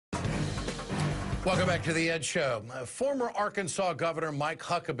Welcome back to the Ed Show. Former Arkansas Governor Mike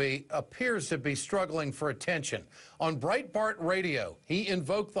Huckabee appears to be struggling for attention. On Breitbart Radio, he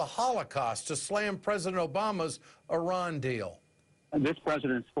invoked the Holocaust to slam President Obama's Iran deal. This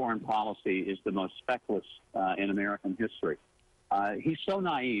president's foreign policy is the most feckless in American history. He's so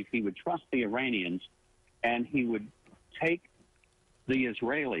naive, he would trust the Iranians, and he would take the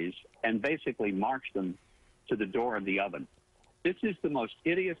Israelis and basically march them to the door of the oven. This is the most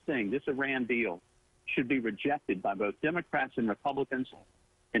hideous thing. This Iran deal should be rejected by both Democrats and Republicans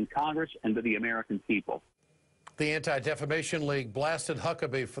in Congress and by the American people. The Anti-Defamation League blasted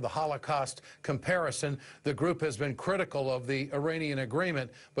Huckabee for the Holocaust comparison. The group has been critical of the Iranian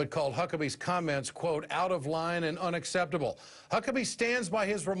agreement, but called Huckabee's comments, quote, out of line and unacceptable. Huckabee stands by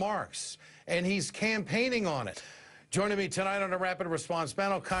his remarks, and he's campaigning on it. Joining me tonight on a rapid response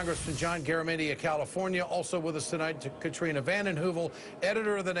panel, Congressman John Garamendi of California. Also with us tonight, Katrina vanden Heuvel,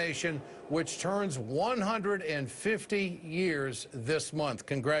 editor of The Nation, which turns 150 years this month.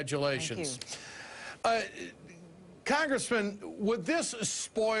 Congratulations. Thank you. Congressman, would this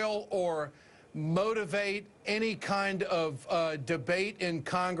spoil or motivate any kind of debate in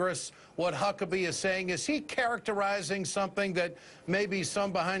Congress, what Huckabee is saying? Is he characterizing something that maybe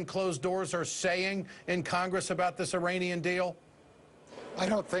some behind closed doors are saying in Congress about this Iranian deal? I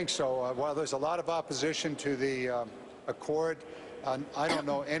don't think so. While there's a lot of opposition to the accord, I don't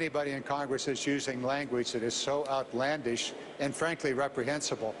know anybody in Congress that's using language that is so outlandish and frankly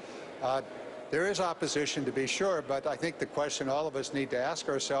reprehensible. There is opposition, to be sure, but I think the question all of us need to ask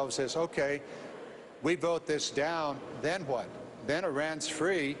ourselves is, okay, we vote this down, then what? Then Iran's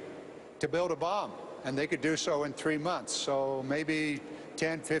free to build a bomb, and they could do so in 3 months. So maybe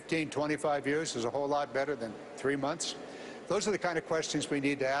 10, 15, 25 years is a whole lot better than 3 months. Those are the kind of questions we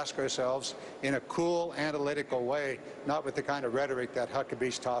need to ask ourselves in a cool, analytical way, not with the kind of rhetoric that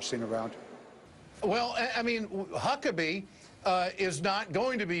Huckabee's tossing around. Well, I mean, Huckabee is not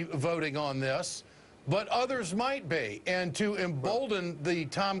going to be voting on this, but others might be. And to embolden the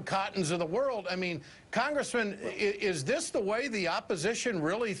Tom Cottons of the world, I mean, Congressman, is this the way the opposition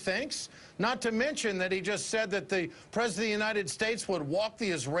really thinks? Not to mention that he just said that the President of the United States would walk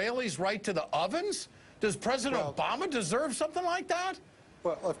the Israelis right to the ovens? Does President Obama deserve something like that?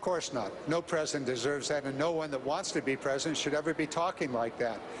 Well, of course not. No president deserves that, and no one that wants to be president should ever be talking like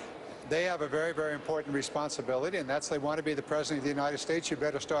that. They have a very, very important responsibility, and that's they want to be the President of the United States. You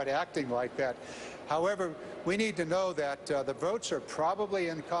better start acting like that. However, we need to know that the votes are probably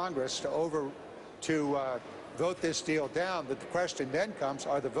in Congress to vote this deal down. But the question then comes,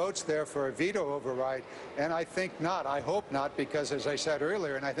 are the votes there for a veto override? And I think not. I hope not, because as I said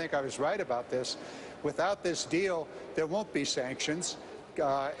earlier, and I think I was right about this, without this deal, there won't be sanctions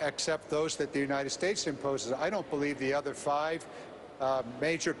except those that the United States imposes. I don't believe the other 5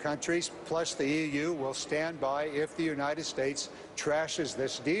 major countries, plus the EU, will stand by if the United States trashes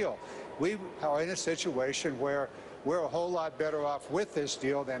this deal. We are in a situation where we're a whole lot better off with this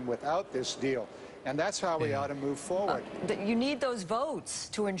deal than without this deal. And that's how we ought to move forward. You need those votes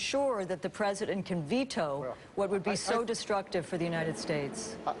to ensure that the president can veto what would be so destructive for the United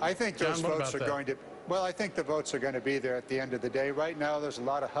States. I think those votes are going to... Well, I think the votes are going to be there at the end of the day. Right now, there's a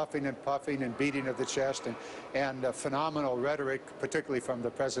lot of huffing and puffing and beating of the chest and phenomenal rhetoric, particularly from the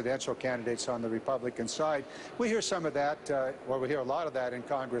presidential candidates on the Republican side. We hear some of that, or we hear a lot of that in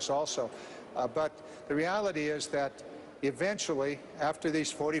Congress also. But the reality is that eventually, after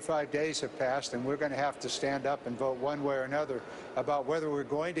these 45 days have passed, and we're going to have to stand up and vote one way or another about whether we're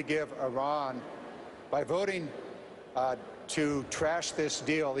going to give Iran, by voting to trash this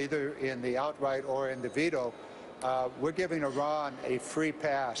deal, either in the outright or in the veto, we're giving Iran a free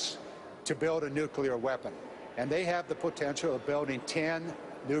pass to build a nuclear weapon. And they have the potential of building 10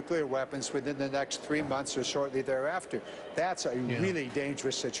 nuclear weapons within the next 3 months or shortly thereafter. That's a really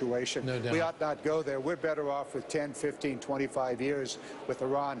dangerous situation. No doubt. We ought not go there. We're better off with 10, 15, 25 years with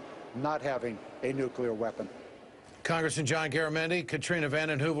Iran not having a nuclear weapon. Congressman John Garamendi, Katrina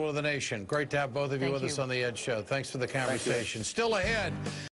vanden Heuvel of The Nation. Great to have both of you with us on the Ed Show. Thanks for the conversation. Still ahead.